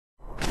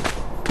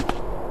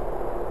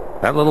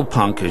That little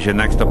punk is your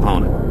next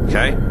opponent,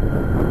 okay?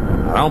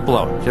 Now, don't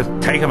blow it. Just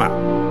take him out.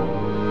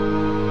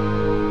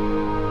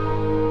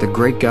 The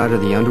great god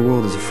of the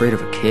underworld is afraid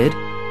of a kid?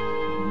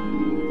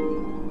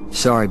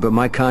 Sorry, but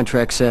my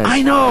contract says...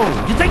 I know!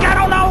 You think I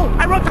don't know?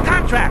 I wrote the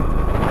contract!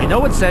 I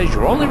know it says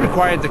you're only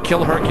required to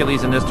kill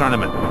Hercules in this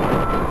tournament.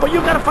 But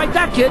you gotta fight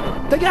that kid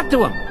to get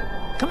to him.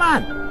 Come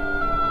on.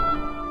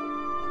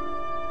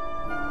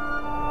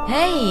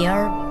 Hey,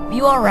 are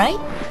you alright?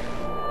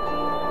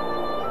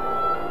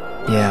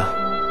 Yeah.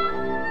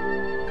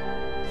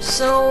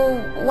 So,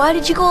 why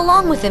did you go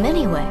along with him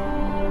anyway?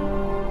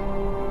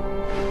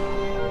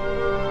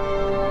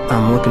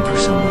 I'm looking for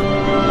someone.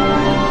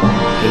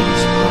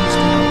 Hades promised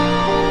to help.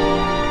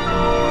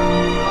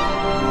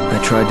 I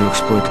tried to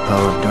exploit the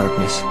power of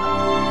darkness,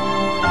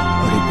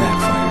 but it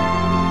backfired.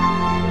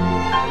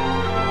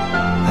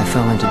 I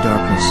fell into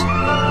darkness,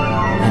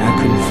 and I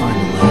couldn't find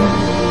the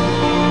light.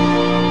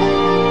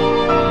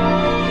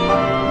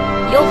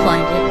 You'll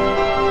find it.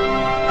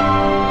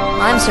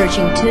 I'm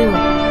searching too.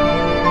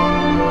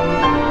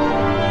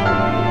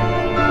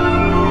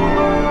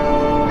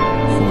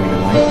 For your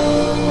light?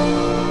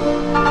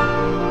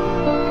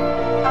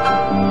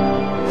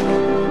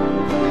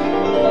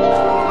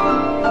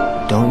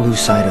 Don't lose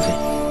sight of it.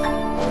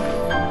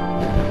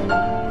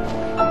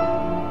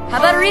 How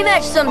about a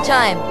rematch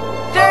sometime?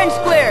 Fair and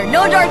square,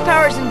 no dark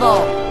powers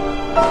involved.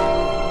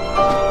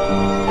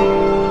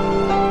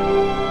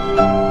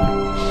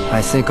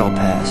 I think I'll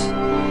pass.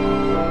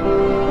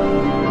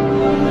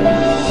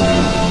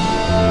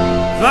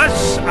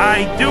 Thus,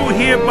 I do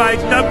hereby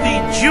dub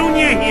the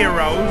junior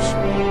heroes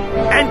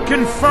and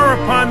confer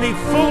upon the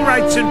full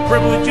rights and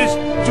privileges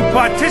to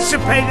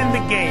participate in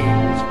the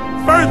games.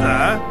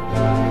 Further...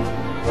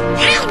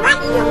 What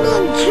do you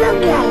mean,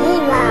 junior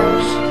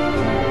heroes?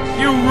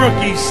 You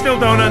rookies still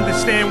don't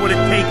understand what it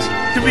takes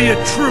to be a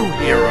true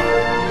hero.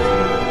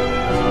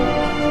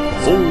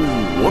 So,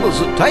 what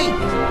does it take?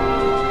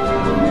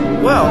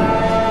 Well,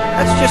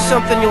 that's just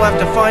something you'll have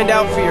to find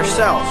out for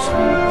yourselves.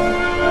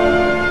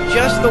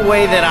 Just the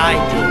way that I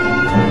did.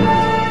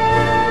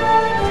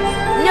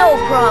 No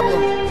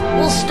problem.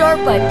 We'll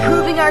start by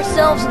proving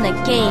ourselves in the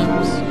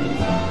games.